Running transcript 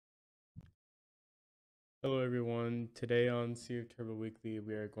Hello everyone, today on CFturbo Weekly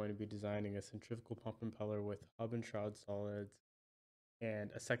we are going to be designing a centrifugal pump impeller with hub and shroud solids and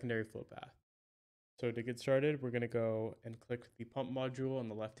a secondary flow path. So to get started, we're going to go and click the pump module on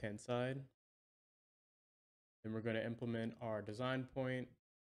the left hand side. Then we're going to implement our design point.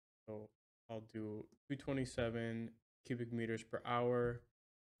 So I'll do 227 cubic meters per hour,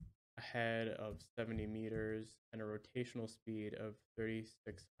 a head of 70 meters, and a rotational speed of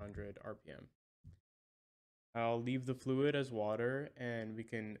 3600 RPM. I'll leave the fluid as water and we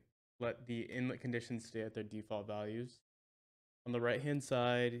can let the inlet conditions stay at their default values. On the right hand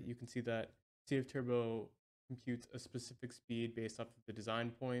side, you can see that CFturbo computes a specific speed based off of the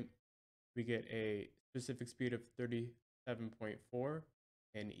design point. We get a specific speed of 37.4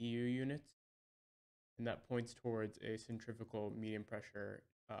 in EU units, and that points towards a centrifugal medium pressure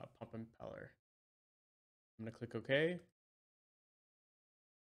pump impeller. I'm going to click OK.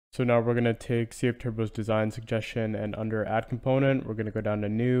 So now we're going to take CFturbo's design suggestion, and under add component, we're going to go down to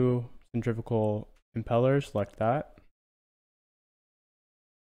new centrifugal impeller, select that.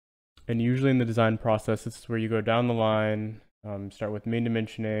 And usually in the design process, this is where you go down the line, start with main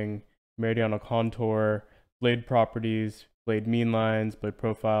dimensioning, meridional contour, blade properties, blade mean lines, blade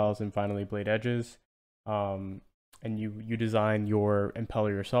profiles, and finally blade edges. And you design your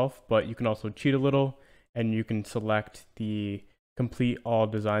impeller yourself, but you can also cheat a little and you can select the complete all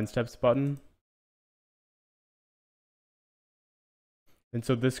design steps button. And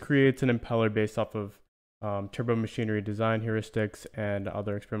so this creates an impeller based off of turbo machinery design heuristics and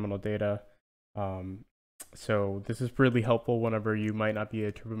other experimental data. So this is really helpful whenever you might not be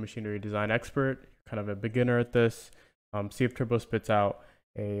a turbo machinery design expert, you're kind of a beginner at this. CFturbo spits out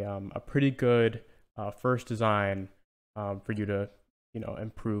a pretty good first design for you to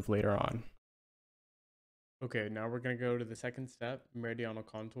improve later on. Okay, now we're going to go to the second step, meridional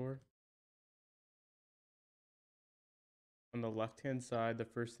contour. On the left-hand side, the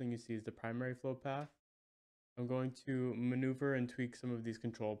first thing you see is the primary flow path. I'm going to maneuver and tweak some of these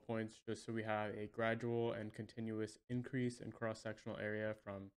control points just so we have a gradual and continuous increase in cross-sectional area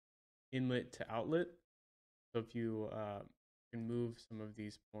from inlet to outlet. So if you can move some of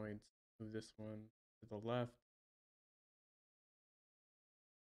these points, move this one to the left.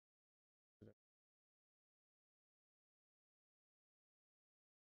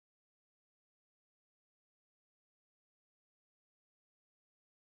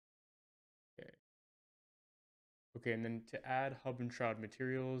 Okay. Okay, and then to add hub and shroud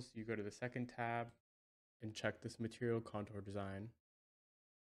materials, you go to the second tab and check this material contour design.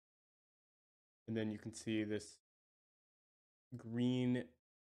 And then you can see this green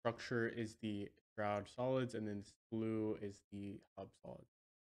structure is the shroud solids, and then this blue is the hub solids.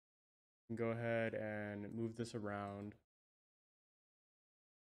 You can go ahead and move this around.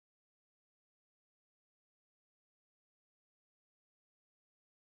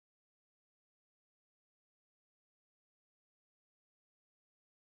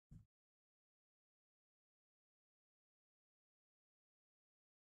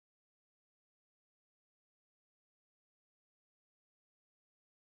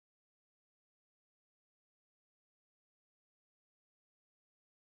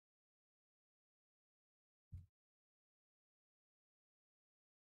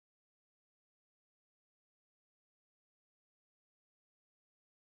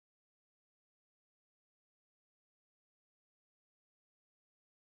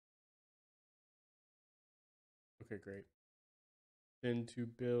 Okay, great. Then to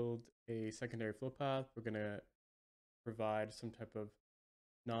build a secondary flow path, we're going to provide some type of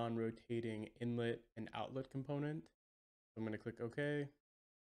non-rotating inlet and outlet component. I'm going to click OK.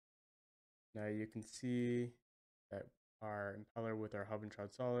 Now you can see that our impeller with our hub and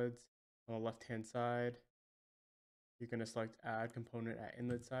shroud solids. On the left-hand side, you're going to select add component at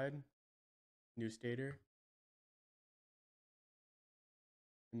inlet side, new stator.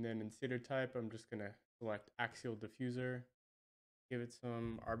 And then in stator type, I'm just going to select axial diffuser, give it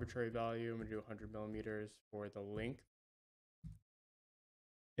some arbitrary value. I'm going to do 100 millimeters for the length.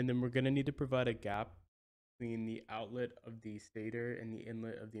 And then we're going to need to provide a gap between the outlet of the stator and the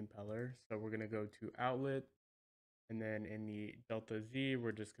inlet of the impeller. So we're going to go to outlet, and then in the delta Z,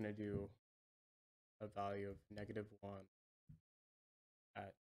 we're just going to do a value of -1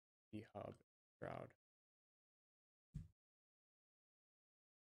 at the hub shroud.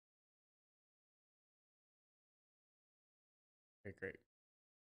 Okay, great.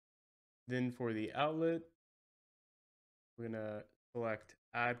 Then for the outlet, we're going to select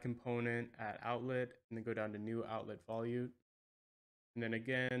add component at outlet and then go down to new outlet volute. And then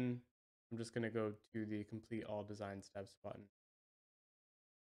again, I'm just going to go to the complete all design steps button,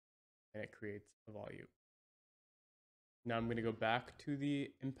 and it creates a volute. Now I'm going to go back to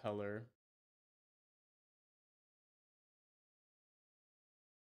the impeller.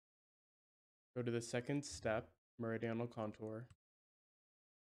 Go to the second step, meridional contour.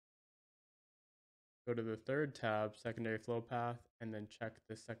 Go to the third tab, secondary flow path, and then check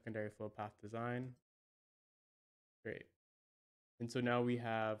the secondary flow path design. Great. And so now we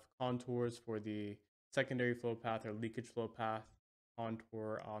have contours for the secondary flow path or leakage flow path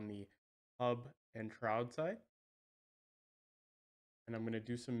contour on the hub and shroud side. And I'm going to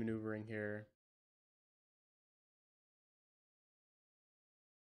do some maneuvering here.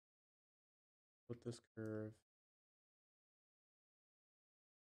 Flip this curve.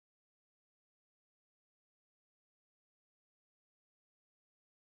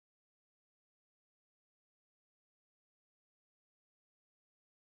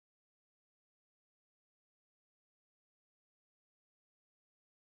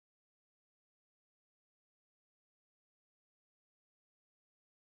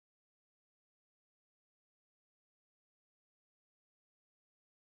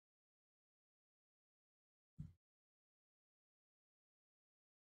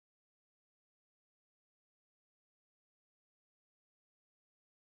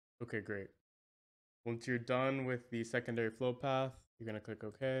 Okay, great. Once you're done with the secondary flow path, you're going to click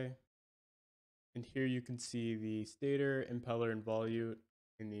OK. And here you can see the stator, impeller, and volute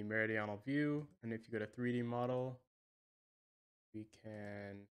in the meridional view. And if you go to 3D model, we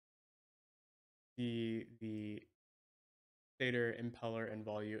can see the stator, impeller, and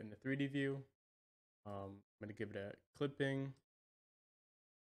volute in the 3D view. I'm going to give it a clipping.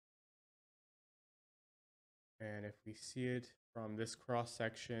 And if we see it from this cross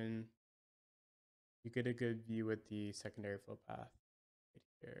section, you get a good view with the secondary flow path right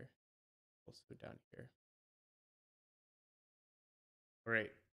here, also down here. All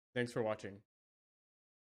right, thanks for watching.